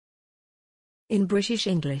In British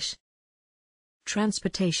English.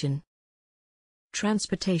 Transportation.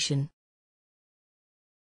 Transportation.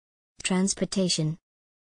 Transportation.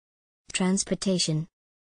 Transportation.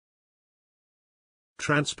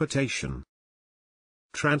 Transportation.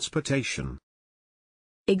 Transportation.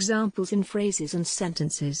 Examples in phrases and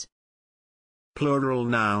sentences. Plural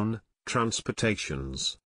noun,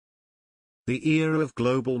 transportations. The era of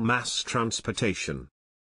global mass transportation.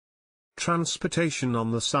 Transportation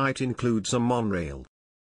on the site includes a monorail.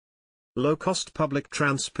 Low-cost public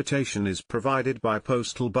transportation is provided by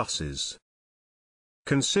postal buses.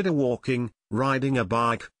 Consider walking, riding a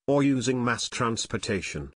bike, or using mass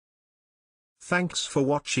transportation. Thanks for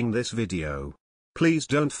watching this video. Please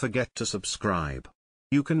don't forget to subscribe.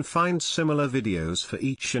 You can find similar videos for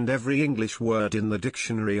each and every English word in the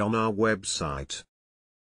dictionary on our website.